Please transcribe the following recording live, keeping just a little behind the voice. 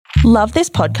Love this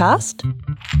podcast?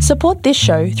 Support this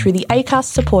show through the Acast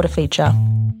supporter feature.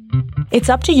 It's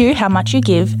up to you how much you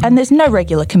give, and there's no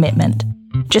regular commitment.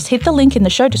 Just hit the link in the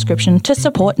show description to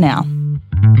support now.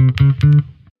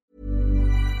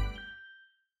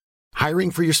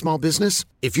 Hiring for your small business?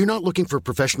 If you're not looking for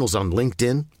professionals on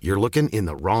LinkedIn, you're looking in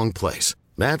the wrong place.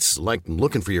 That's like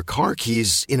looking for your car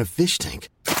keys in a fish tank.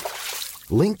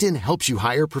 LinkedIn helps you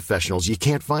hire professionals you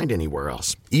can't find anywhere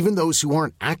else, even those who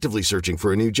aren't actively searching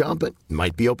for a new job but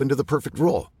might be open to the perfect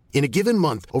role. In a given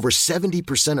month, over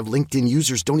 70% of LinkedIn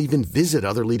users don't even visit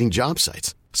other leading job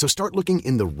sites. So start looking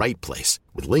in the right place.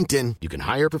 With LinkedIn, you can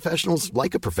hire professionals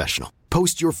like a professional.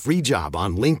 Post your free job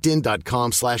on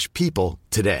linkedin.com/people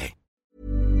today.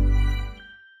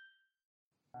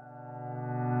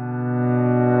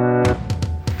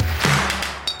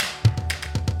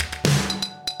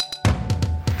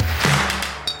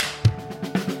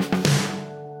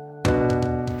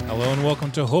 Hello and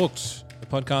welcome to Hooked, the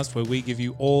podcast where we give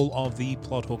you all of the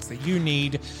plot hooks that you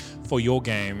need for your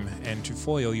game and to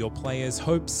foil your players'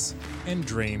 hopes and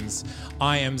dreams.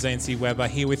 I am Zane C. Weber,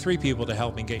 here with three people to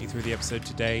help me get you through the episode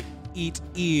today. It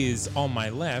is on my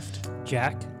left,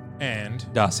 Jack and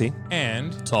Darcy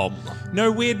and Tom.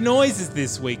 No weird noises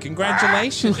this week.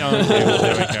 Congratulations. Oh,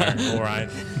 there we go. All right.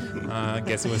 I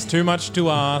guess it was too much to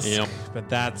ask, but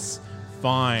that's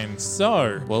fine.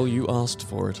 So, Well, you asked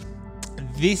for it.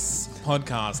 this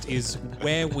podcast is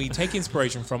where we take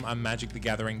inspiration from a Magic the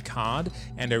Gathering card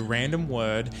and a random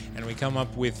word, and we come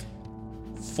up with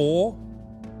 4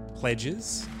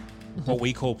 pledges, what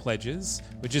we call pledges,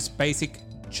 with just basic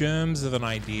germs of an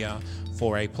idea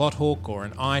for a plot hook or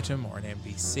an item or an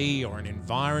NPC or an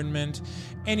environment,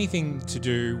 anything to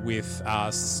do with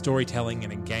storytelling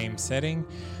in a game setting.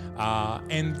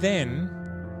 And then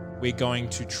we're going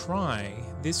to try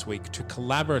this week to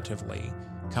collaboratively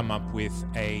come up with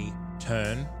a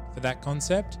turn for that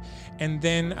concept and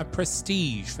then a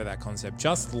prestige for that concept,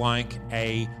 just like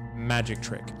a magic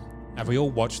trick. Have we all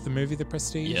watched the movie The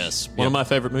Prestige? Yes, one of my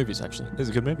favourite movies, actually. It's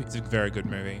a good movie. It's a very good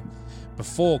movie.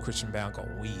 Before Christian Bale got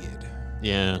weird.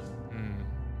 Yeah.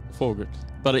 Before good.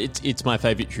 But it's my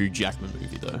favourite Hugh Jackman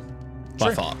movie, though. By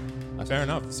True. far. Fair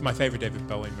enough. It's my favourite David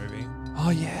Bowie movie. Oh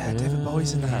yeah, David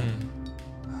Bowie's in that.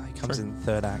 He comes True. in the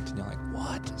third act, and you're like,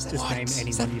 "What? Is that Just what? name Is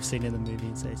anyone that- you've seen in the movie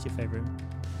and say it's your favourite.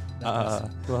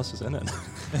 Who else is in it?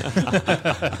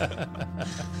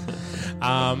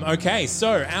 Okay,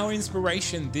 so our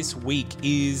inspiration this week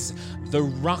is the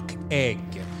Ruck Egg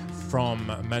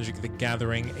from Magic the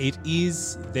Gathering.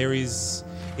 It's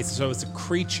a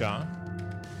creature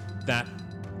that,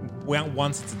 well,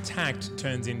 once it's attacked,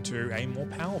 turns into a more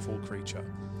powerful creature.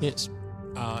 Yes.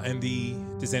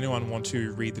 Does anyone want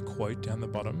to read the quote down the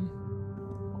bottom?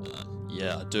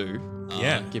 Yeah, I do.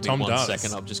 Yeah, give Tom me one does.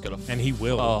 second. I've just got to... And he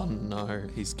will. Oh, no.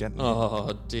 He's getting.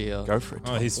 Oh, dear. Go for it.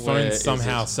 Oh, his Where phone's is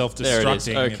somehow it? self-destructing.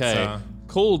 There it is. Okay. It's,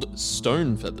 Called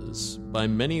stone feathers by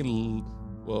many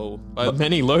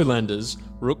lowlanders,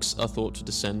 rooks are thought to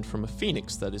descend from a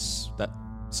phoenix that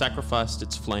sacrificed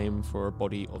its flame for a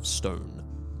body of stone.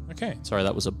 okay. Sorry,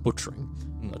 that was a butchering.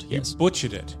 But You yes,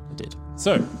 butchered it. I did.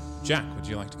 So, Jack, would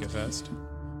you like to go first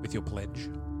with your pledge?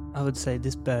 I would say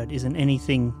this bird isn't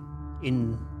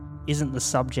the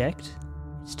subject.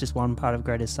 It's just one part of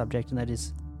greater subject, and that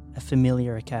is a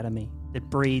familiar academy that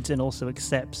breeds and also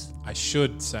accepts. I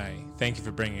should say thank you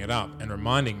for bringing it up and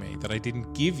reminding me that I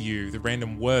didn't give you the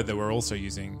random word that we're also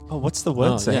using. Oh, what's the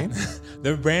word saying?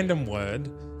 The random word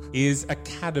is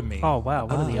academy. Oh wow,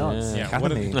 what are the odds? yeah.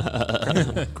 What are Academy.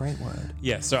 the- Great word.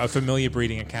 yeah, so a familiar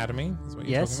breeding academy is what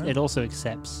you're Yes, talking it about? also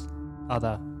accepts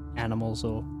other animals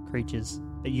or creatures,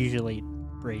 but usually it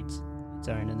breeds its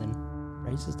own and then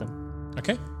raises them.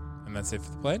 Okay, and that's it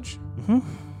for the pledge? Mm-hmm.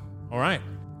 All right,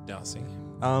 Darcy.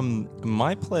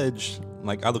 My pledge,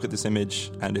 like I look at this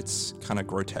image and it's kind of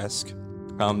grotesque,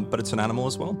 but it's an animal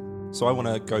as well. So I want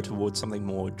to go towards something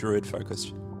more druid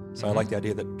focused. So I like the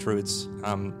idea that druids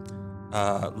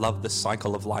love the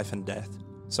cycle of life and death.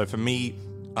 So for me,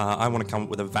 I want to come up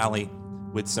with a valley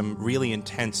with some really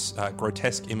intense,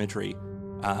 grotesque imagery,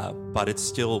 but it's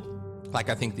still, like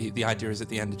I think the idea is at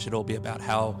the end it should all be about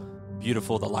how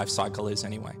beautiful the life cycle is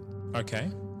anyway. Okay,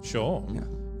 sure. Yeah.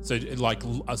 So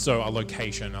a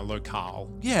location, a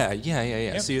locale. Yeah.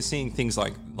 Yep. So you're seeing things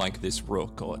like this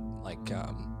rook or like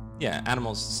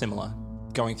animals similar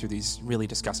going through these really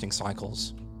disgusting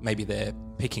cycles. Maybe they're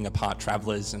picking apart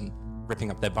travelers and ripping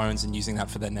up their bones and using that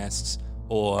for their nests.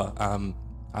 Or I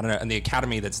don't know. And the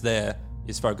academy that's there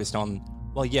is focused on,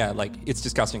 well, yeah, like it's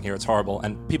disgusting here. It's horrible.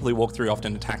 And people who walk through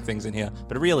often attack things in here.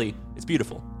 But really, it's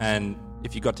beautiful. And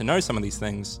if you got to know some of these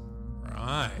things,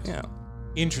 Right. yeah.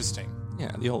 Interesting.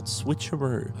 Yeah, the old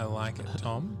switcheroo. I like it.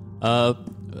 Tom?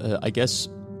 I guess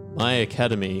my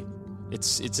academy,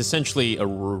 it's essentially a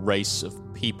race of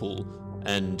people,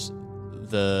 and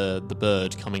the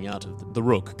bird coming out of the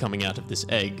rook coming out of this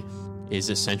egg is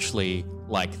essentially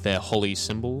like their holy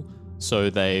symbol. So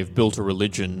they've built a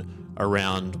religion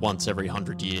around once every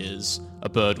 100 years, a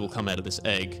bird will come out of this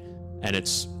egg, and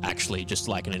it's actually just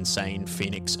like an insane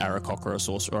phoenix, Aarakocra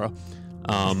sorcerer.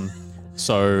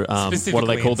 So what are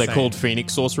they called? Insane. They're called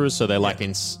phoenix sorcerers, so they're like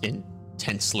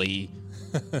intensely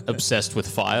obsessed with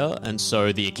fire. And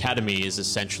so the academy is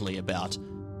essentially about,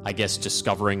 I guess,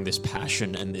 discovering this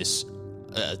passion and this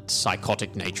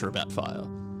psychotic nature about fire.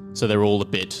 So they're all a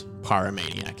bit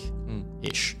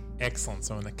pyromaniac-ish. Excellent.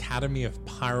 So an academy of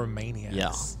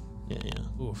pyromaniacs.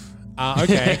 Yeah. Oof.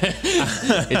 Okay.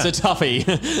 It's a toughie.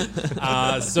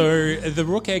 So the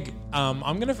rook egg, I'm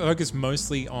going to focus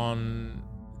mostly on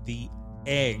the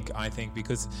egg, I think,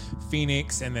 because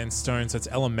Phoenix and then stone, so it's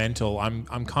elemental.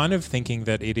 I'm kind of thinking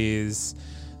that it is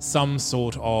some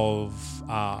sort of,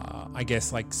 I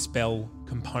guess, like spell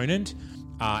component,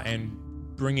 and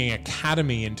bringing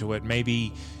academy into it.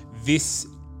 Maybe this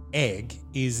egg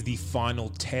is the final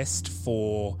test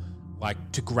for,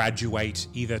 like, to graduate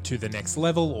either to the next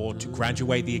level or to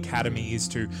graduate the academy is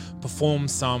to perform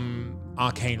some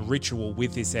arcane ritual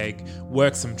with this egg,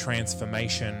 work some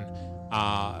transformation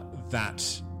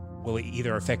that will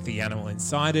either affect the animal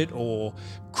inside it or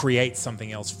create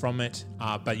something else from it.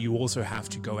 But you also have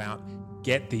to go out,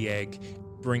 get the egg,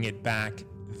 bring it back,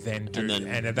 and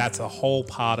that's a whole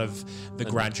part of the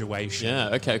graduation.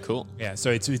 Yeah, okay, cool. Yeah,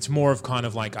 so it's more of kind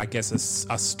of like, I guess,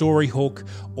 a story hook,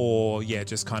 or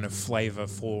just kind of flavor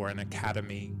for an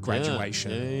academy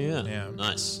graduation. Yeah.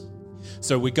 Nice.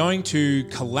 So we're going to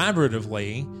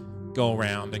collaboratively go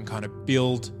around and kind of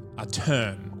build a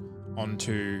turn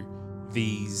onto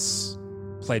these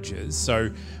pledges. So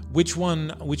which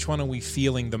one are we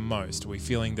feeling the most? Are we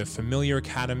feeling the familiar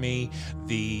academy,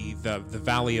 the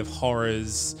Valley of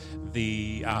Horrors,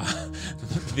 the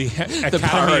Academy of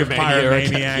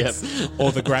Pyromaniacs,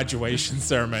 or the graduation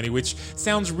ceremony, which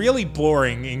sounds really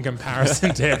boring in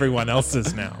comparison to everyone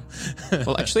else's now?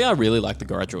 Well, actually, I really like the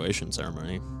graduation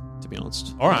ceremony, to be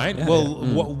honest. All right.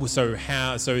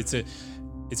 So it's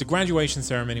a graduation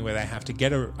ceremony where they have to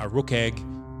get a rook egg,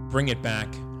 bring it back,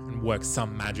 and work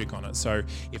some magic on it. So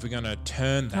if we're going to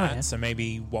turn that, so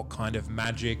maybe what kind of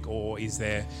magic, or is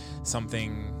there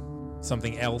something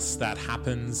else that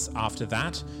happens after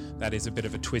that is a bit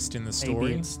of a twist in the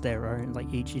story? Maybe it's their own,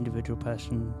 like each individual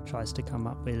person tries to come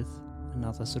up with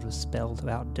another sort of spell to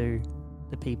outdo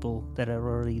the people that are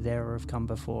already there or have come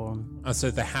before them.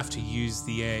 So they have to use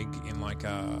the egg in like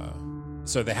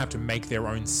so they have to make their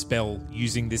own spell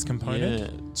using this component?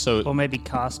 Yeah. So, or maybe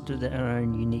cast their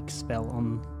own unique spell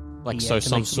on like the so egg to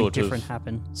some make sort something of different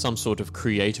happen. Some sort of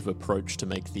creative approach to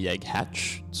make the egg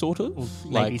hatch, sort of. Or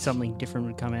maybe something different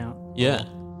would come out. Yeah.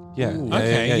 Yeah.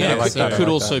 Okay. Yeah. I like so that. it could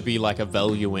also be like a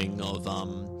valuing of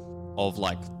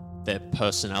like their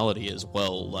personality as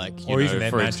well, like even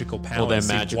their magical powers, or their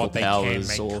magical what powers,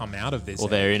 they can make come out of this, or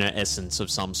their inner essence of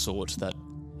some sort that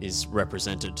is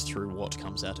represented through what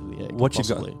comes out of the egg. What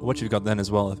you've got then as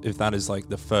well, if that is like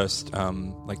the first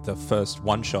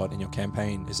one shot in your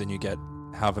campaign, is then you get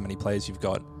however many players you've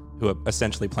got who are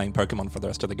essentially playing Pokemon for the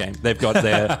rest of the game. They've got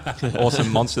their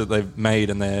awesome monster that they've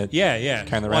made, and they're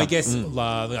carrying around. Well, I guess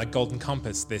like Golden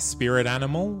Compass, their spirit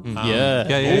animal. That,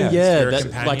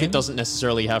 companion. like, it doesn't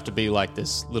necessarily have to be like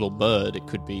this little bird. It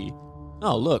could be,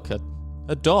 oh look,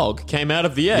 a dog came out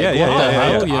of the egg. Yeah.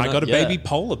 I got a baby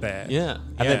polar bear. Yeah.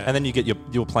 And then you get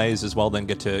your players as well then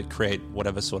get to create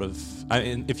whatever sort of... I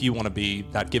mean, if you want to be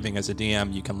that giving as a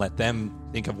DM, you can let them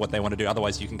think of what they want to do.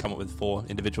 Otherwise, you can come up with 4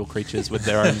 individual creatures with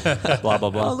their own blah, blah,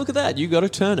 blah. Oh, look at that. You got a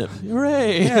turnip.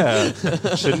 Hooray. Yeah.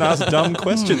 Shouldn't ask dumb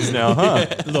questions now, huh?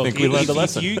 Look, think we learned a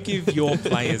lesson. If you give your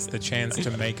players the chance to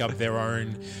make up their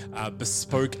own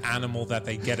bespoke animal that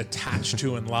they get attached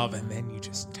to and love, and then you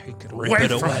just take it away from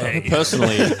them.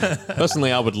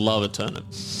 Personally, I would love a turnip.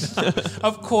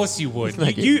 Of course you would.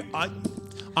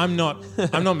 I'm not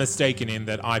mistaken in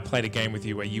that I played a game with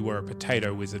you where you were a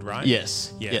potato wizard, right?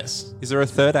 Yes. Yeah. Yes. Is there a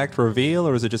third act reveal,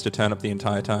 or is it just a turn up the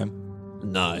entire time?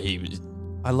 No, he was...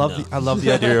 I love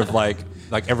the idea of like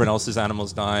everyone else's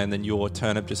animals die, and then your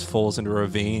turnip just falls into a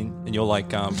ravine, and you're like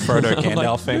Frodo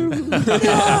Gandalfing.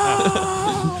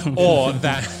 Or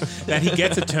that that he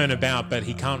gets a turnabout, but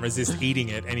he can't resist eating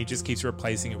it, and he just keeps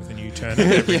replacing it with a new turnip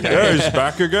every day. He's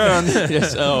back again.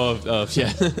 Yes. Oh,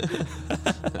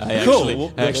 yeah.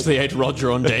 Cool. I actually ate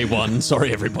Roger on day one.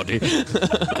 Sorry, everybody.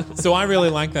 So I really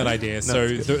like that idea. So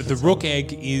the rook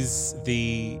egg is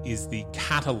the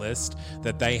catalyst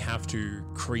that they have to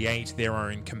create their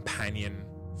own companion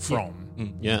from.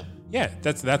 Yeah. Yeah,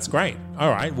 that's great. All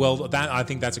right. Well, I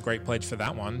think that's a great pledge for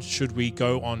that one. Should we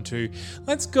go on to?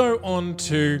 Let's go on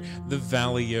to the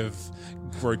Valley of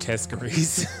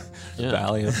Grotesqueries.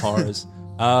 Valley of Horrors.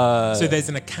 So there's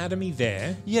an academy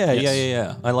there.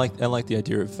 Yeah. I like the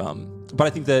idea of but I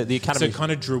think the academy. So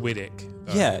kind of druidic.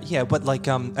 though. Yeah, but like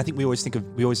I think we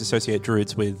always associate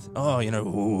druids with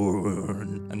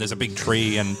and there's a big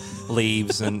tree and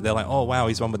leaves and they're like, oh wow,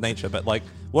 he's one with nature. But like,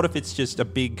 what if it's just a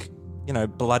big,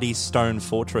 bloody stone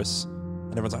fortress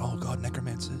and everyone's like, oh god,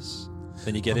 necromancers.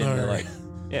 Then you get in and they're like,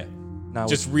 yeah, no,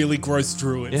 Just really gross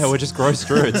druids. we're just gross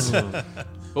druids.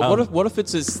 But what if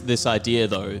it's this idea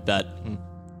though that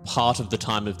part of the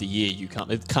time of the year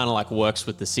it kind of like works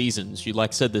with the seasons. You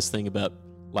like said this thing about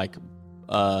like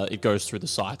it goes through the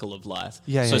cycle of life.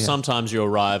 So sometimes you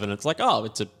arrive and it's like, oh,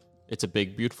 it's a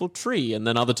big beautiful tree, and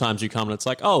then other times you come and it's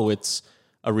like, oh, it's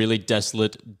a really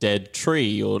desolate dead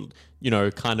tree, or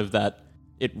kind of that.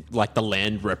 It like the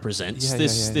land represents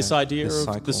this idea This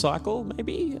of the cycle,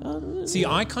 maybe. See,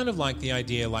 I kind of like the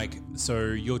idea, like, so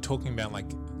you're talking about like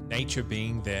nature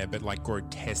being there, but like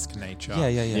grotesque nature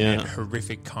and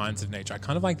horrific kinds of nature. I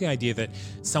kind of like the idea that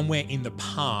somewhere in the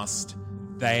past,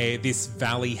 this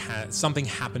valley had something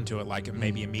happened to it, like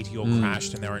maybe a meteor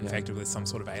crashed and they were infected with some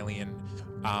sort of alien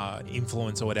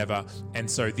influence or whatever. And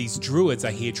so these druids are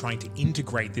here trying to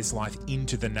integrate this life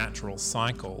into the natural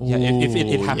cycle. Yeah, if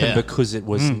it happened because it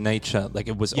was nature, like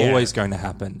it was always going to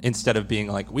happen. Instead of being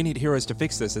like, we need heroes to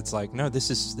fix this, it's like, no, this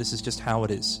is just how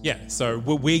it is. Yeah, so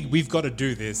we've got to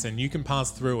do this, and you can pass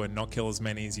through and not kill as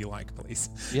many as you like, please.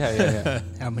 Yeah.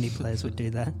 How many players would do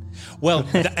that? Well,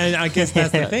 and I guess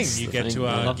that's the thing. You get thing. to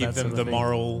I love give that them sort the of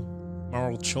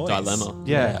moral choice. Dilemma.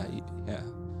 Yeah.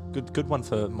 Good one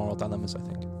for moral dilemmas, I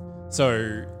think.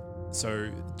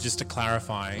 So just to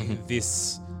clarify,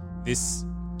 this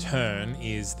turn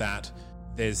is that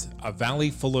there's a valley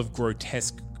full of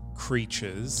grotesque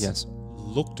creatures. Yes.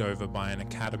 Looked over by an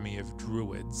academy of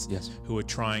druids. Yes. Who are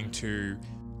trying to,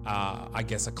 I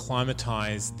guess,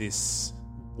 acclimatize this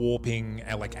warping,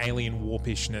 like alien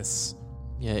warpishness.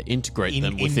 Yeah, integrate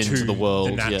them into within the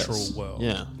world, the natural world.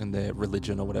 Yeah. And their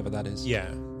religion or whatever that is. Yeah.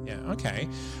 Okay.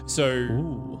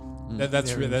 So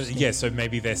that's yeah. So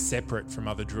maybe they're separate from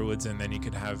other druids, and then you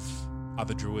could have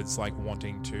other druids like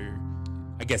wanting to.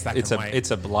 I guess that can wait.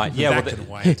 It's a blight. Yeah, that can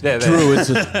wait.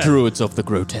 Druids of the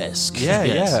grotesque. Yeah.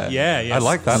 Yeah. I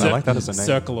like that. I like that as a name.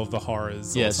 Circle of the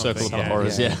Horrors. Yeah, or Circle of something. the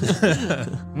Horrors. Yeah.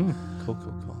 Cool.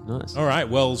 Nice. All right.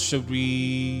 Well, should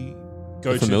we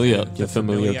go Familiar, to the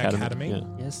Familiar Academy? Yeah.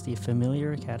 Yes, the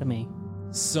Familiar Academy.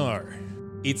 So,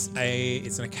 it's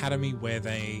an academy where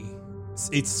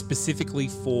it's specifically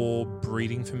for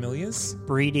breeding familiars.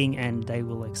 Breeding, and they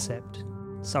will accept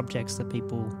subjects that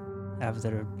people have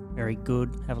that are very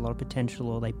good, have a lot of potential,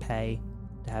 or they pay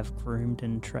to have groomed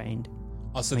and trained.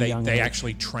 Oh, so from a young they age.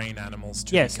 actually train animals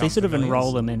to Yes, become they sort of familiars?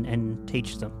 enroll them and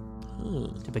teach them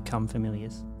to become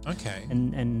familiars. Okay.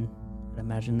 And I'd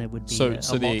imagine there would be So a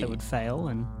lot that would fail.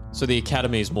 And So the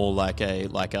academy is more like a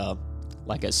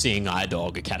a seeing eye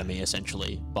dog academy,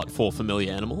 essentially, but for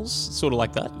familiar animals, sort of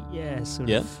like that. yeah, sort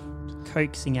Yeah. of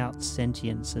coaxing out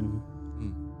sentience and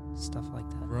stuff like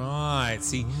that. Right.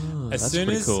 See, as that's soon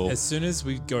pretty as cool. as soon as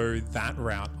we go that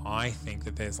route, I think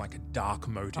that there's like a dark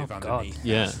motive Oh, God. underneath.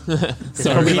 Yeah. There's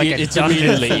So probably like a it's dungeon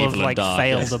immediately full of evil like and dark.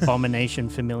 failed abomination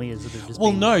familiars that have just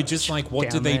Well, been no, just like what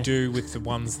do down they there. do with the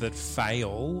ones that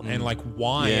fail, and like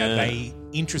why Yeah. are they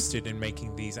interested in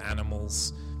making these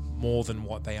animals more than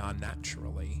what they are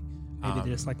naturally? Maybe they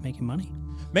just like making money.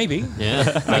 Maybe.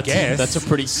 Yeah, I guess. that's a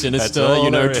pretty sinister,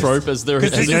 all there is. trope as there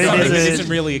Because as this, it know, goes. there's a- isn't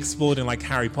really explored in like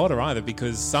Harry Potter either,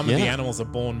 because some of the Yeah. animals are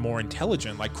born more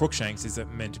intelligent. Like Crookshanks is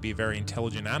meant to be a very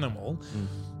intelligent animal,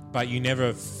 but you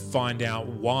never find out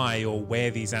why or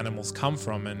where these animals come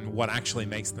from and what actually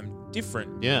makes them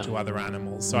different Yeah. to other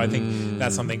animals. So I think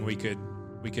that's something we could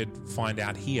find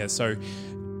out here. So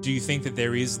do you think that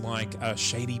there is like a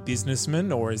shady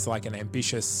businessman, or is like an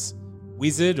ambitious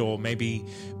wizard, or maybe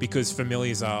because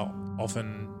familiars are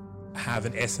often have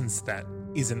an essence that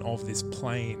isn't of this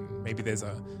plane, maybe there's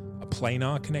a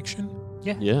planar connection?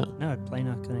 Yeah. Yeah. No,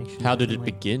 planar connection. How did it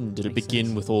definitely begin? Did it makes begin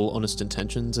sense. with all honest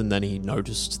intentions, and then he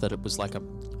noticed that it was like a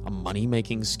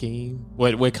money-making scheme?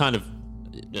 We're kind of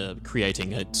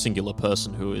creating a singular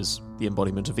person who is the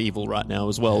embodiment of evil right now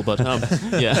as well. But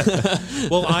yeah.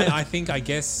 Well, I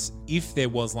guess if there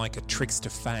was like a trickster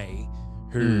fae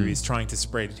who is trying to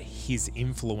spread his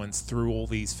influence through all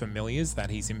these familiars that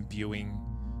he's imbuing,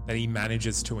 that he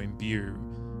manages to imbue,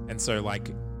 and so like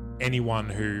anyone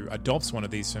who adopts one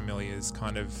of these familiars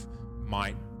kind of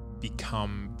might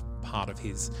become part of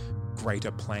his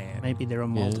greater plan. Maybe there are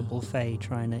multiple fae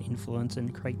trying to influence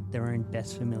and create their own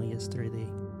best familiars through the...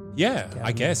 Yeah,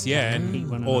 I guess, yeah, compete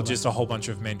one and, or another. just a whole bunch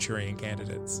of Manchurian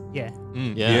candidates. Yeah,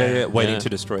 Waiting Yeah. to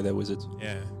destroy their wizards.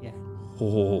 Yeah. yeah.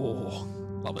 Oh,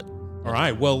 love it. All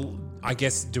right. Well, I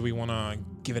guess, do we want to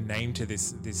give a name to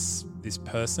this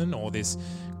person or this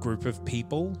group of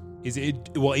people? Is it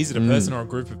a person or a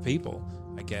group of people?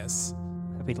 I guess.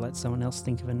 Happy to let someone else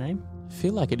think of a name. I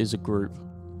feel like it is a group.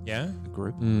 Yeah. A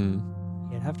group. Yeah,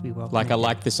 it'd have to be well Like I connected.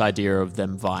 like this idea of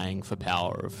them vying for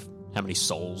power, of how many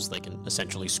souls they can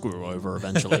essentially screw over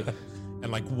eventually.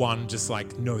 And like one just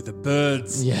like, no, the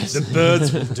birds. Yes. The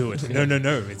birds will do it.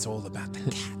 No. It's all about the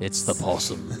cat. It's the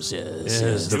possums,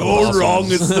 yes. the You're possums. wrong.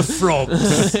 It's the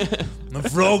frogs. The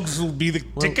frogs will be the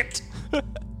ticket.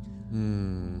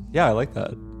 Yeah, I like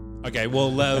that. Okay.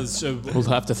 Well, We'll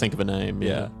have to think of a name.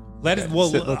 Yeah. let it. Well,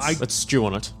 So let's- Let's stew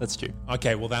on it. That's true.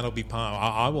 okay. Well, that'll be part.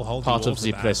 I will hold Part you all of to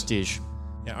the that. prestige.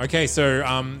 Yeah. Okay. So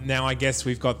now I guess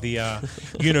we've got the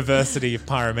University of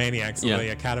Pyromaniacs, or Yeah. the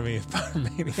Academy of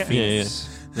Pyromaniacs.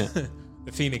 Yeah.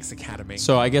 The Phoenix Academy.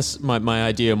 So I guess my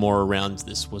idea more around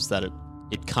this was that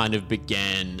it kind of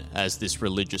began as this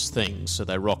religious thing. So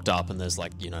they rocked up and there's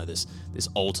like, this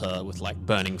altar with like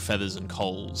burning feathers and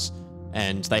coals.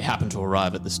 And they happened to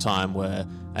arrive at this time where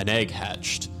an egg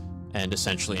hatched and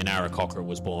essentially an Aarakocra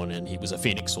was born, and he was a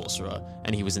phoenix sorcerer.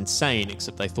 And he was insane,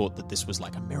 except they thought that this was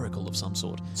like a miracle of some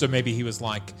sort. So maybe he was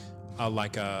like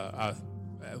a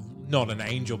not an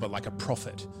angel, but like a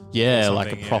prophet. Yeah, or like a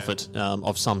something, yeah. prophet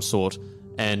of some sort,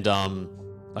 and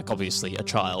like obviously a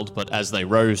child. But as they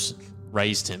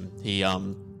raised him, he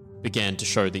began to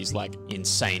show these like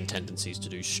insane tendencies to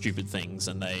do stupid things,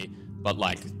 but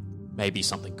like maybe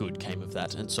something good came of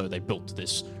that, and so they built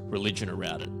this religion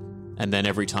around it. And then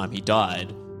every time he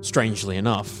died, strangely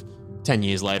enough, 10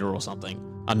 years later or something,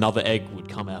 another egg would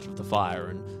come out of the fire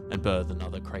and birth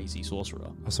another crazy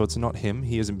sorcerer. So it's not him.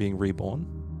 He isn't being reborn.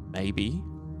 Maybe.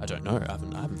 I don't know. I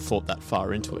haven't thought that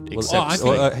far into it. Well, Except I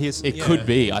think- he is, it yeah. could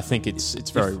be. I think it's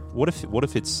very. What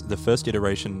if it's the first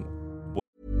iteration?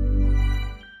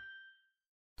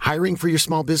 Hiring for your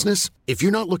small business? If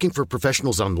you're not looking for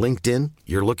professionals on LinkedIn,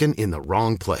 you're looking in the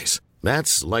wrong place.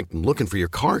 That's like looking for your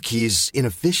car keys in a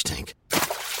fish tank.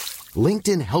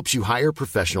 LinkedIn helps you hire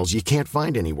professionals you can't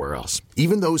find anywhere else,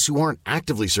 even those who aren't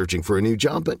actively searching for a new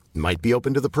job but might be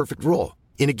open to the perfect role.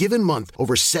 In a given month,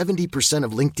 over 70%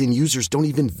 of LinkedIn users don't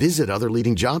even visit other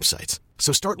leading job sites.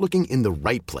 So start looking in the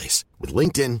right place. With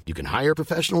LinkedIn, you can hire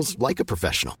professionals like a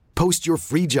professional. Post your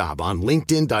free job on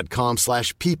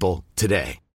linkedin.com/people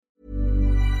today.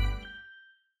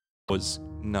 Was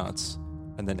nuts,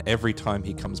 and then every time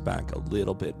he comes back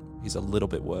he's a little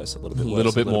bit worse, a little bit A worse,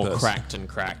 little bit more worse. cracked, and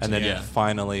then yeah.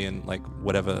 finally, and like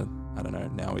whatever, I don't know,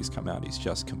 now he's come out, he's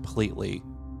just completely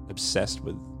obsessed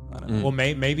with, I don't know. Well,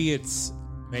 maybe it's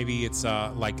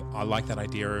like, I like that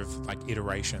idea of like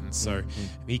iterations. So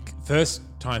first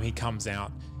time he comes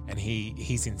out and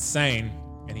he's insane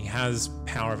and he has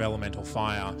power of elemental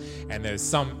fire, and there's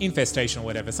some infestation or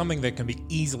whatever, something that can be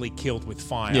easily killed with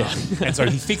fire. Yeah. And so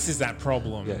he fixes that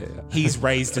problem. Yeah. He's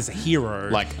raised as a hero.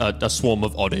 like a swarm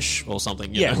of Oddish or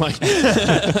something. You Yeah. know, like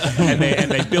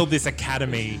and they build this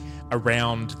academy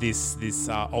around this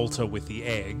altar with the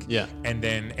egg. Yeah. And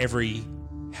then every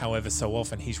however so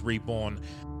often he's reborn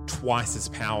twice as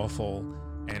powerful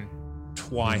and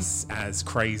twice as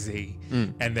crazy,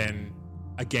 and then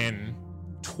again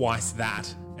twice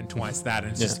that and twice that,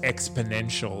 and it's just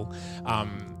exponential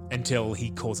until he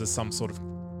causes some sort of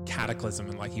cataclysm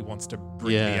and like he wants to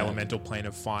bring Yeah. the elemental plane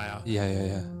of fire.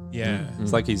 Yeah. Yeah.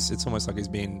 It's like it's almost like he's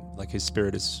been, like his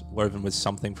spirit is woven with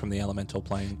something from the elemental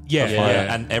plane. Yeah, of fire,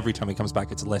 yeah. and every time he comes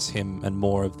back, it's less him and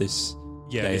more of this.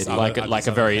 Yeah, deity. this like other- like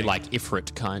a this very other thing. like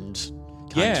Ifrit kind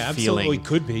Yeah, feeling. absolutely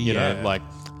could be, You yeah. know, like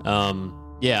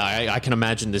I can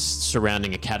imagine this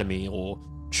surrounding academy or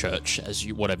church, as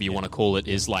whatever you want to call it,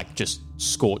 is like just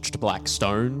scorched black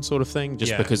stone sort of thing,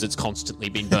 just Yeah. because it's constantly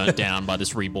been burnt down by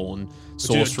this reborn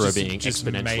sorcerer being just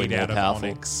exponentially made more out of powerful.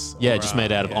 onyx, Yeah, or, just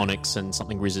made out of yeah. onyx and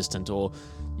something resistant, or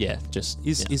just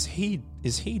Is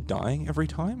he dying every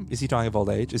time? Is he dying of old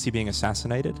age? Is he being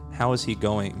assassinated? How is he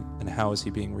going, and how is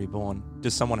he being reborn?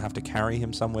 Does someone have to carry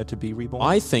him somewhere to be reborn?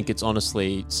 I think it's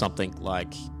honestly something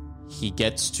like he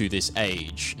gets to this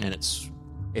age and it's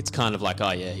it's kind of like,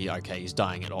 oh yeah, he's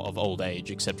dying of old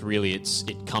age, except really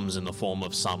it comes in the form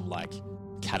of some like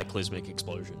cataclysmic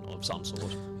explosion of some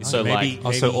sort. So maybe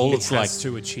all he it's has like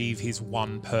to achieve his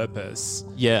one purpose.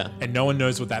 yeah, And no one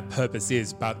knows what that purpose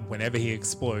is, but whenever he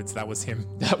explodes, that was him.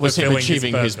 That was him fulfilling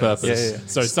achieving his purpose. Yeah.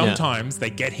 So sometimes they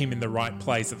get him in the right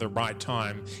place at the right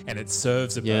time, and it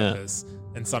serves a Yeah. purpose.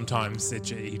 And sometimes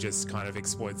he just kind of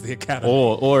exploits the academy.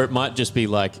 or it might just be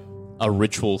like a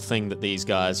ritual thing that these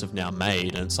guys have now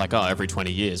made, and it's like, oh, every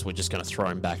 20 years we're just going to throw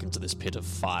him back into this pit of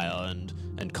fire and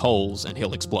coals, and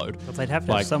he'll explode. But they'd have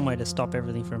to Like- have some way to stop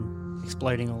everything from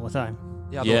exploding all the time.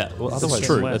 Yeah, well, that's otherwise-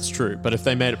 true. worse. That's true. But if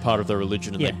they made it part of their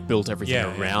religion and Yeah. they built everything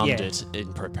Yeah, yeah. around Yeah. it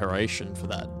in preparation for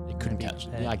that, it couldn't catch.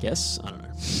 bad. Yeah, I guess. I don't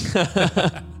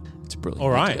know. It's a brilliant. All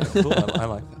right. Cool, I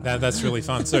like that. That's really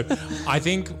fun. So I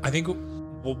think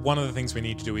one of the things we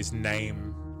need to do is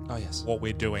name Oh, yes. what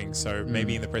we're doing. So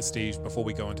maybe in the prestige, before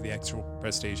we go into the actual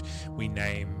prestige, we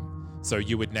name. So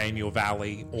you would name your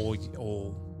valley,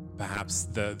 or perhaps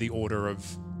the order of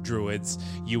druids.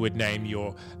 You would name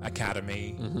your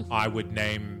academy. I would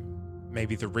name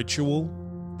maybe the ritual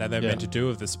that they're Yeah. meant to do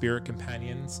of the spirit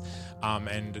companions,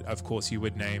 and of course you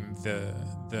would name the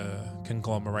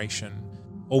conglomeration.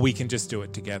 Or we can just do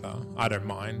it together. I don't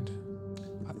mind.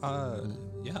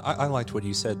 Yeah, I liked what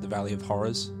you said, the Valley of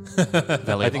Horrors.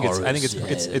 Valley I of think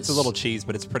Horrors, it's a little cheese,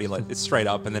 but it's pretty like it's straight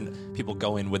up, and then people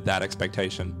go in with that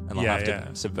expectation, and they'll Yeah, have yeah.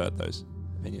 to subvert those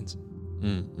opinions.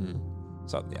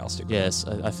 So yeah, I'll stick with Yes,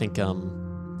 I think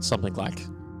something like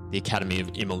the Academy of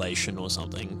Immolation or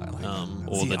something,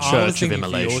 or See, the I was Church of thinking for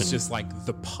Immolation. yours just like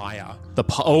the pyre.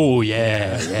 Oh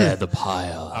yeah, the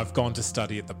pyre. I've gone to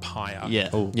study at the pyre. Yeah,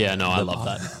 yeah. No, I love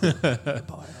that.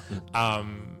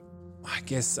 I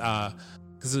guess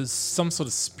because there's some sort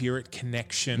of spirit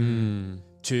connection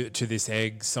to this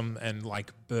egg, and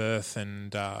like birth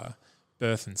and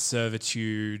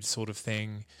servitude sort of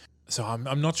thing. So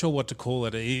I'm not sure what to call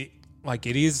it. It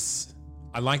is.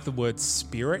 I like the word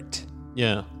spirit,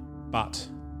 Yeah. but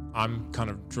I'm kind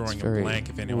of drawing It's a very- blank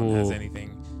if anyone has Ooh.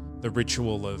 anything. The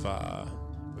ritual of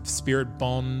spirit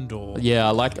bond, or Yeah,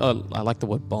 I like the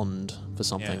word bond for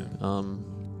something.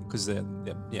 because they're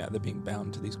being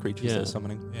bound to these creatures Yeah. they're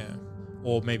summoning. yeah,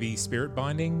 or maybe spirit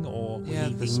binding, or Yeah,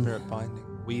 the spirit binding,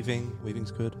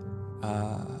 weaving's good.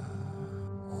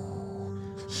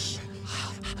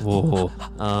 Whoa.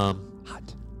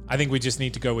 I think we just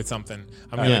need to go with something.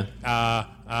 I'm Yeah.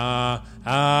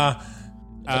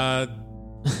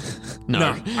 No,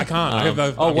 I can't. I have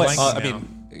a Oh wait, blank I now. mean,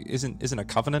 isn't a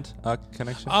covenant a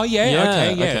connection? Oh yeah, Yeah,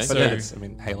 okay, yeah. okay. So but then it's, I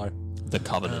mean, Halo. The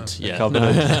Covenant. Oh, Yeah.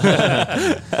 Covenant.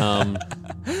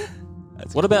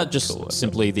 That's What cool, about just cool.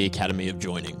 simply the Academy of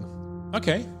Joining?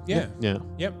 okay, yeah, Yeah.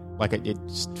 yep. Like it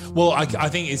just, Well, I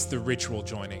think it's the ritual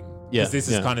joining. Yeah, Because this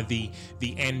is yeah. kind of the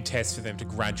end test for them to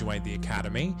graduate the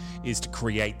academy is to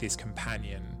create this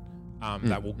companion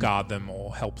that will guard them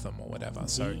or help them or whatever.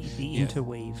 So The yeah.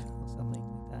 interweave or something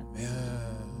like that.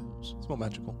 It's more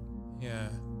magical.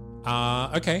 Yeah.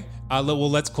 Okay. Well,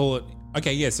 let's call it.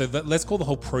 Okay. Yeah. So let's call the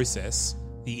whole process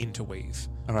the interweave.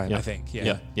 All right. I think. Yeah.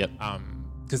 yeah, yep.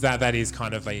 Because that is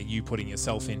kind of you putting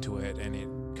yourself into it and it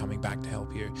coming back to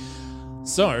help you.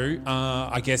 So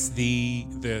I guess the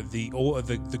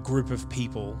group of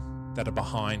people that are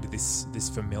behind this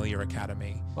familiar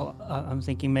academy. Well, I'm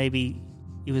thinking maybe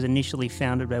it was initially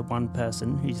founded by one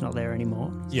person who's not there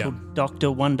anymore. It's Yeah. called Dr.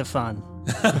 Wonderfun.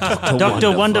 Dr. Dr.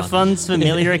 Wonderfun's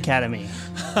Familiar Academy.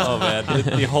 Oh man,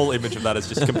 the whole image of that has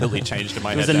just completely changed in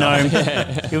my It was head. a now.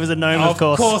 gnome. It was a gnome, of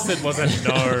course. it wasn't.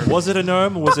 No. Was it a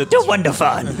gnome, or was it, Dr.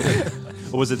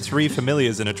 Wonderfun. or was it three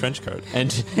familiars in a trench coat?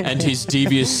 And his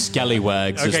devious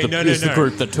scallywags Okay, is the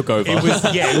group that took over. It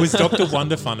was Dr.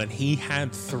 Wonderfun, and he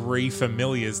had three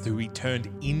familiars who he turned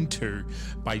into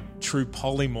by true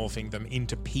polymorphing them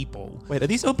into people. Wait, are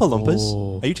these Oompa Loompas?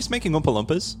 Oh. Are you just making Oompa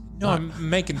Loompas? No, I'm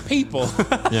making people.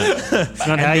 It's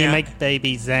not how you now- make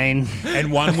babies, Zane.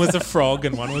 And one was a frog,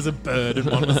 and one was a bird, and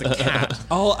one was a cat.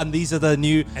 Oh, and these are the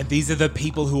new. And these are the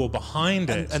people who are behind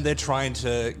it. And they're trying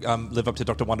to live up to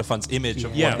Dr. Wonderfun's image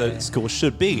of Yeah. what the school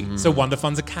should be. So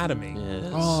Wonderfun's Academy.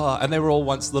 Oh, and they were all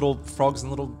once little frogs and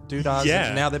little doodahs, Yeah.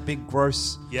 and now they're big,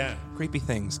 gross, Yeah. creepy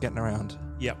things getting around.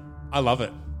 Yep. I love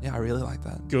it. Yeah, I really like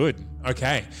that. Good.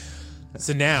 Okay.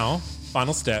 So now,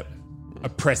 final step, a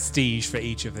prestige for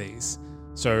each of these.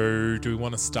 So do we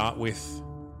want to start with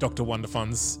Dr.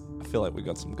 Wonderfun's? I feel like we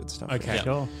got some good stuff. here. Okay.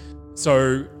 Sure.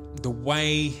 So the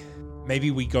way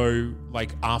maybe we go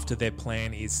like after their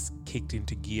plan is kicked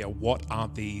into gear, what are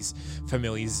these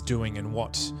familiars doing and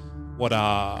what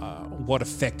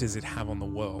effect does it have on the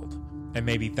world? And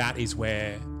maybe that is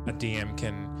where a DM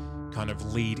can kind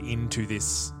of lead into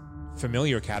this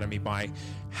Familiar Academy by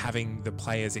having the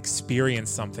players experience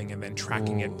something and then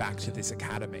tracking it back to this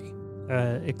academy.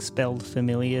 Expelled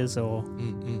familiars or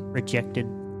rejected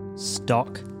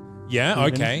stock. Yeah,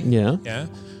 Even. okay. Yeah. Yeah.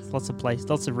 Lots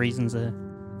of reasons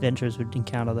adventurers would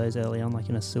encounter those early on, like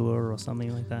in a sewer or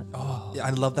something like that. Oh, yeah, I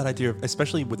love that idea,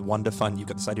 especially with Wonder Fun. You've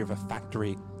got this idea of a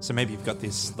factory. So maybe you've got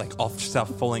this like off stuff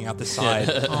falling out the side,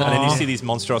 and then you see these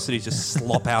monstrosities just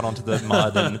slop out onto the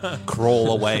mud and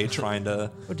crawl away, trying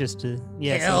to Or just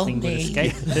something would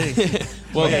escape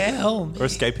too. or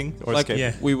escaping.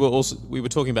 Yeah. We were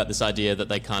talking about this idea that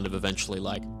they kind of eventually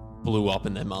like blew up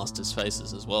in their masters'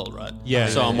 faces as well, right? Yeah.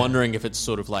 So Yeah, I'm yeah. wondering if it's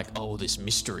sort of like, this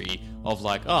mystery of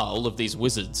like, all of these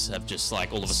wizards have just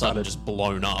like all of a sudden just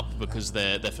blown up because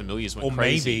their familiars went Or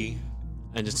crazy. maybe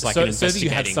And it's like so, an so that you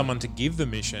have investigating. someone to give the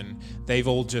mission, they've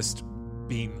all just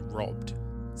been robbed.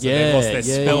 So Yeah, they've lost their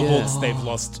yeah, spell yeah. books, they've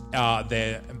lost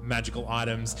their magical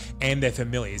items and their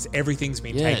familiars. Everything's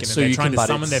been Yeah, taken, so and they're you trying can- to but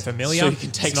summon their it's- familiar. So you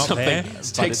can take it's not something,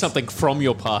 there. something from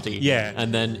your party, Yeah.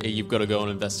 and then you've got to go and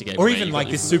investigate. Or where even you like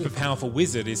got this your super powerful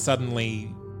wizard is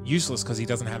suddenly useless because he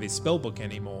doesn't have his spell book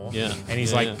anymore. Yeah. And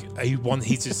he's Yeah,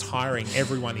 he's just hiring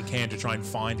everyone he can to try and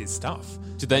find his stuff.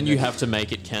 So then you have to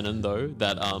make it canon though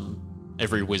that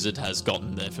every wizard has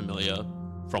gotten their familiar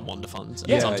from Wonder Funds.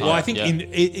 Yeah, sometime. well, I think Yeah.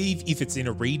 if it's in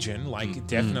a region, like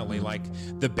definitely, like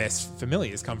the best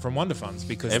familiars come from Wonder Funds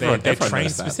because Everyone they're trained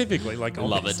knows that. specifically. Like,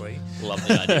 love obviously. it. Love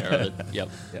the idea of it. Yep.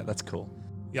 Yeah, that's cool.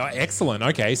 Yeah, excellent.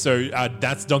 Okay, so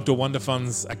that's Dr. Wonder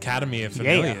Fund's Academy of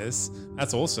Familiars.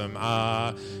 That's awesome.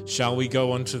 Shall we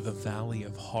go on to the Valley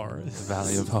of Horrors?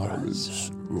 Valley of Horrors.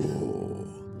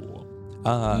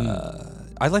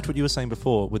 I liked what you were saying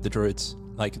before with the druids.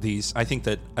 Like these, I think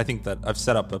that I've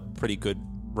set up a pretty good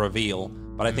reveal,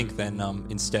 but I think then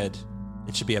instead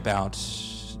it should be about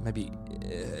maybe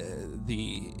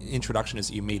the introduction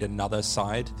is you meet another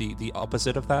side, the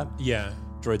opposite of that. Yeah.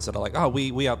 Druids that are like,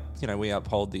 we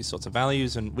uphold these sorts of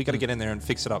values, and we got to get in there and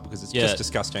fix it up because it's just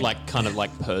disgusting. Like kind of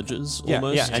like purges yeah,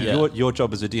 almost. yeah. And your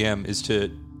job as a DM is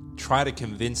to try to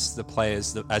convince the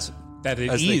players That it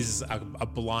as is a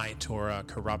blight or a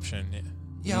corruption.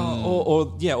 Yeah.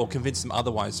 or convince them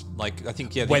otherwise. Like I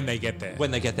think When they get there. When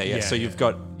they get there, yeah. Yeah, So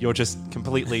yeah. you're just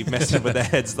completely messing with their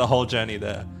heads the whole journey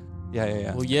there.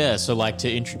 Yeah. Well, yeah. So, like, to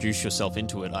introduce yourself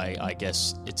into it, I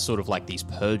guess it's sort of like these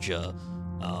purger.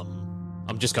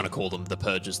 I'm just going to call them the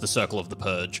purgers, the circle of the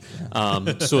purge.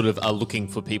 Sort of are looking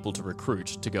for people to recruit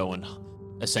to go and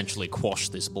essentially quash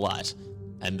this blight.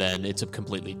 And then it's a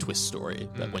completely twist story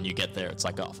that when you get there, it's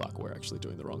like, oh fuck, we're actually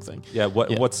doing the wrong thing. Yeah.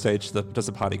 What stage does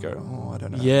the party go? Oh, I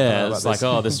don't know. I don't know Yeah, about it's like,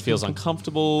 this. this feels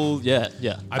uncomfortable. Yeah.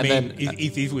 I And mean, then-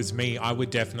 if it was me, I would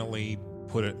definitely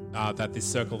put it that this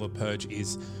Circle of the Purge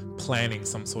is planning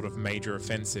some sort of major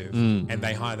offensive, and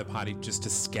they hire the party just to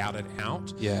scout it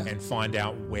out and find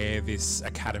out where this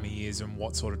academy is and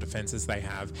what sort of defenses they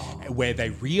have, where they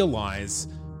realize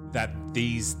that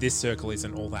this circle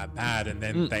isn't all that bad, and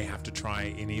then they have to try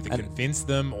and either convince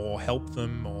them or help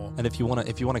them or. And if you want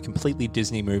to completely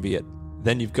Disney movie it,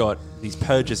 then you've got these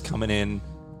purges coming in,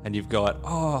 and you've got,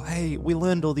 oh, hey, we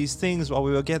learned all these things while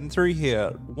we were getting through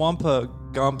here. Wampa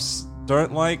Gumps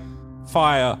don't like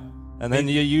fire. And then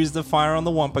you use the fire on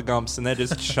the Wampa Gumps, and they're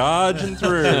just charging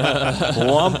through,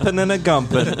 whumping and a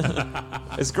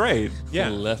gumping. It's great. Yeah,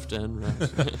 Left and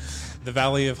right. the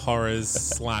Valley of Horrors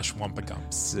 /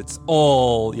 Wampagumps. It's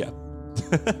all,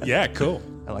 Yeah, cool.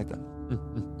 I like that.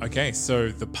 Okay, so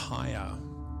the pyre.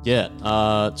 Yeah.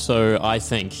 So I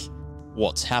think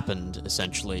what's happened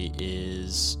essentially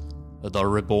is the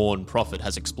reborn prophet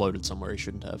has exploded somewhere he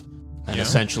shouldn't have, and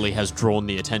essentially has drawn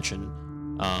the attention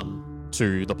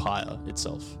to the pyre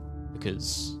itself.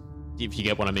 Because if you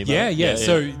get what I mean, by Yeah. that.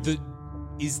 So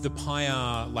is the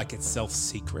pyre like itself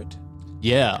secret?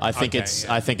 Yeah, I think Okay, it's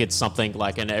yeah. I think it's something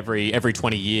like, and every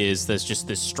 20 years there's just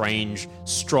this strange,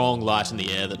 strong light in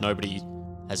the air that nobody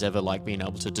has ever like been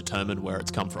able to determine where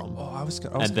it's come from. Oh, I was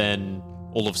And then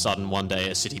all of a sudden one day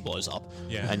a city blows up.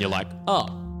 Yeah. And you're like, oh,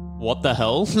 what the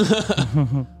hell?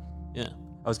 Yeah.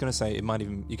 I was going to say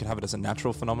you could have it as a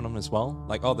natural phenomenon as well.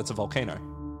 Like, oh, that's a volcano.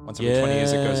 Once every 20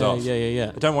 years it goes off.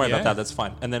 Yeah. Don't worry Yeah. about that. That's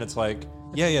fine. And then it's like,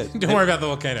 yeah. Don't worry about the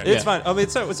volcano. It's fine. I mean,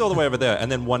 it's all the way over there.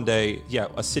 And then one day,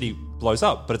 a city blows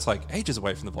up, but it's like ages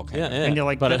away from the volcano. Yeah. And you're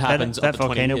like, but it happens that after 20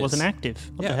 volcano years. wasn't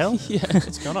active. What Yeah. the hell?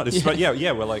 What's going on? It's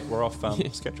we're off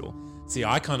schedule. See,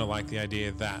 I kind of like the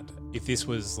idea that if this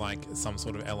was like some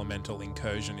sort of elemental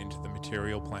incursion into the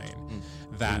material plane,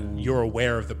 that you're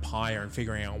aware of the pyre and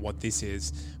figuring out what this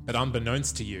is, but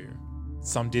unbeknownst to you,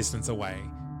 some distance away,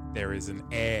 there is an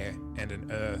air and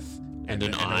an earth And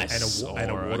an ice and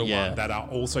a or- water yeah. one that are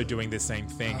also doing the same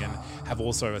thing and have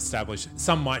also established.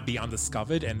 Some might be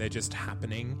undiscovered and they're just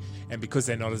happening, and because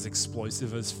they're not as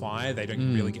explosive as fire, they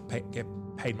don't really get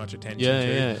paid much attention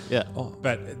to. Yeah.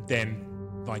 But then,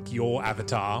 like, your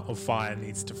avatar of fire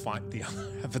needs to fight the other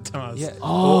avatars. Yeah.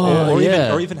 Oh,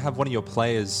 Or even have one of your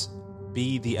players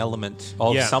be the element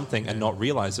of Yeah. something and not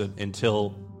realize it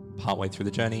until partway through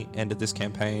the journey, end of this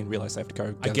campaign, realize they have to go.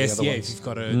 I gather guess the other if ones. you've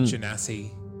got a genasi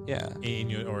Yeah. in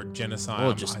your or a genocide,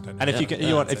 Or just- I don't know. And if you can,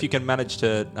 if it. you can manage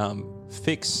to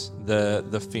fix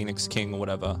the Phoenix King or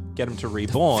whatever, get him to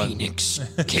reborn. Phoenix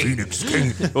King.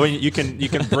 Or you can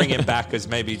bring him back as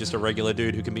maybe just a regular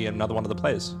dude who can be another one of the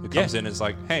players who comes Yeah. in and is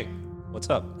like, hey, what's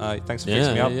up? Thanks for Yeah,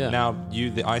 fixing me up. yeah. Now you,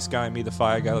 the ice guy, me, the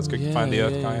fire guy. Let's go Yeah, find the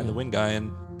earth yeah, guy yeah. and the wind guy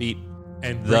and beat.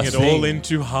 and the bring it thing. all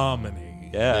into harmony.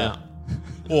 Yeah.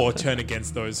 Or turn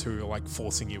against those who are like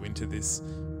forcing you into this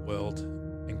world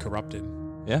and corrupted.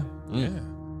 Yeah. Yeah.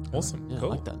 Awesome. Yeah,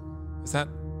 cool. I like that.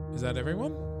 Is that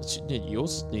everyone?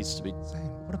 Yours needs to be.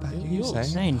 What about Yeah, you, yours. Zane?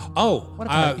 Zane, Oh, What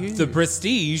about you? the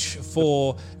prestige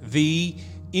for the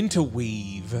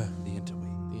interweave. The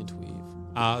interweave. The interweave.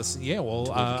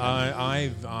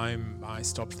 I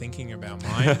stopped thinking about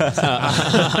mine.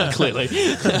 Clearly.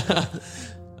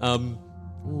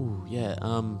 Ooh, yeah.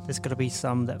 there's got to be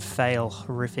some that fail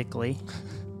horrifically,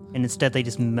 and instead they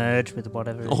just merge with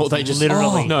whatever. Or they just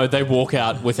literally. no, they walk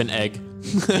out with an egg.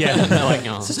 Yeah. They're like,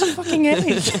 oh. Just a fucking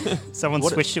egg. Someone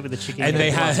switched it with a chicken. And at they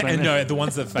the last have, and moment. no, the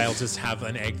ones that fail just have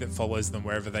an egg that follows them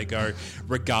wherever they go,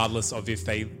 regardless of if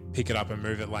they pick it up and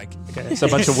move it. Like, So a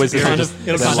bunch of wizards Kind are of- just it'll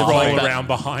They're just like roll that. around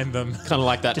behind them. Kind of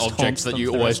like that Just object haunts that them you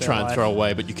for the always rest of try their and life. throw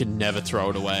away, but you can never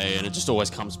throw it away, and it just always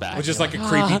comes back. Or just You're like a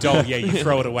creepy doll. Yeah, you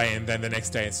throw it away and then the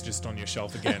next day it's just on your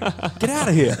shelf again. get out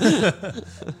of here.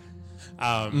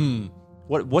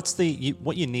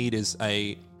 What you need is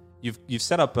you've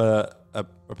set up a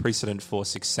precedent for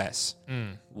success.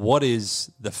 What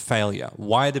is the failure?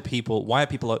 Why are people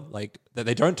like that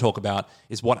they don't talk about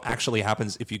is what actually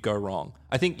happens if you go wrong.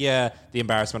 I think the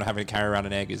embarrassment of having to carry around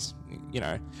an egg is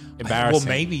embarrassing. Well,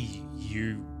 maybe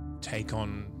you take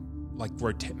on like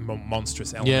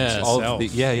monstrous elements Yeah. yourself.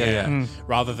 Yeah.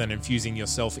 Rather than infusing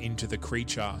yourself into the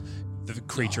creature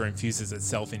infuses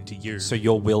itself into you. So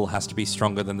your will has to be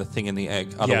stronger than the thing in the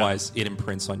egg. Otherwise, it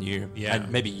imprints on you. Yeah. And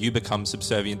maybe you become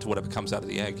subservient to whatever comes out of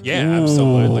the egg. yeah,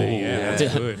 absolutely. Yeah, that's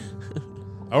Yeah. good.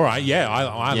 All right. Yeah,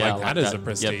 I Yeah, like I that like as a that. Yep,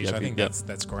 prestige. yep, I think yep.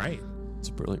 that's great. It's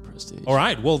a brilliant prestige. All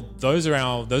right. Well, those are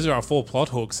our 4 plot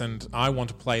hooks, and I want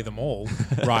to play them all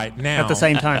right now. At the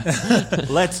same time.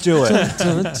 Let's do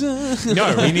it.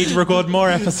 No, we need to record more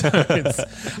episodes.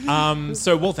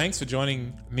 Well, thanks for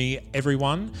joining me,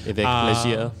 everyone. Avec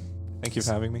plaisir. Thank you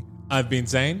for having me. I've been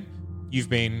Zane. You've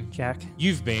been Jack.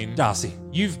 You've been Darcy.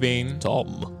 You've been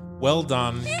Tom. Well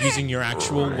done using your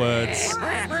actual words.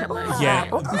 Yeah.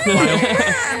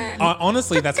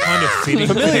 Honestly, that's kind of fitting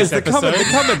for this episode.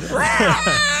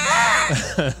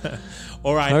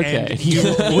 All right, Okay. and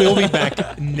we'll be back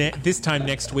this time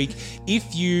next week.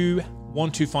 If you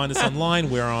want to find us online,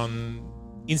 we're on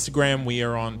Instagram, we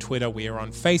are on Twitter, we are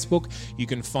on Facebook. You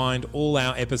can find all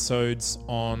our episodes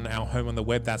on our home on the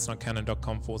web,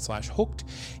 that'snotcanon.com/hooked.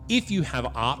 If you have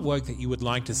artwork that you would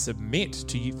like to submit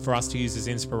for us to use as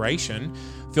inspiration,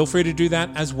 feel free to do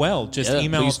that as well. Just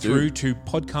email please do. through to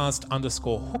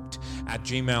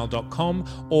podcast_hooked@gmail.com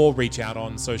or reach out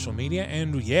on social media.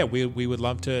 And we would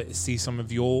love to see some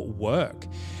of your work.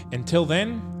 Until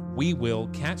then, we will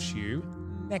catch you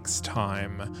next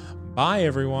time. Bye,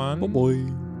 everyone. Boy.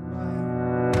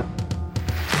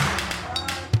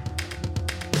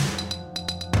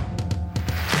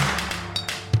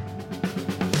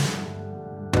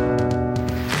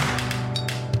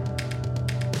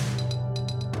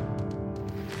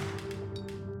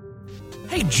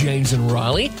 Hey, James and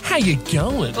Riley, how you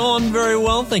going? Oh, I'm very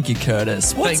well, thank you,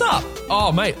 Curtis. What's up? Oh,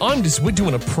 mate, we're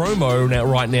doing a promo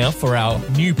right now for our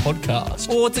new podcast.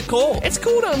 Well, what's it called? It's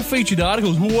called Unfeatured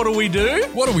Articles. Well, what do we do?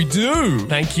 What do we do?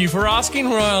 Thank you for asking,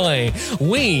 Riley.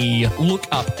 We look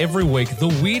up every week the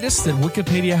weirdest that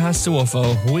Wikipedia has to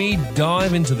offer. We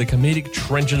dive into the comedic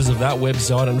trenches of that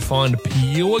website and find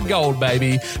pure gold,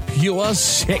 baby. Pure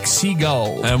sexy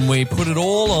gold. And we put it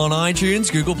all on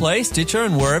iTunes, Google Play, Stitcher,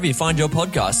 and wherever you find your podcast.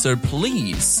 So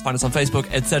please find us on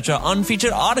Facebook, etc.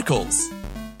 Unfeatured Articles.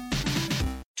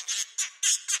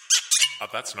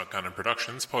 That's Not Canon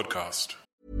Productions podcast.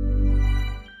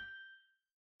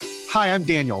 Hi, I'm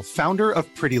Daniel, founder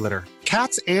of Pretty Litter.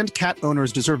 Cats and cat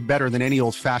owners deserve better than any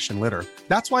old-fashioned litter.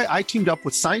 That's why I teamed up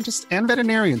with scientists and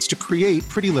veterinarians to create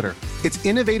Pretty Litter. Its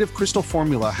innovative crystal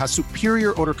formula has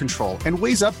superior odor control and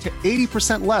weighs up to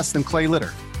 80% less than clay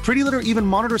litter. Pretty Litter even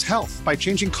monitors health by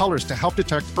changing colors to help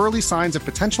detect early signs of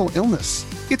potential illness.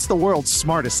 It's the world's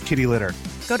smartest kitty litter.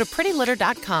 Go to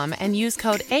prettylitter.com and use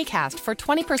code ACAST for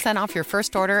 20% off your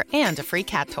first order and a free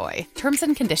cat toy. Terms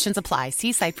and conditions apply.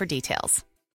 See site for details.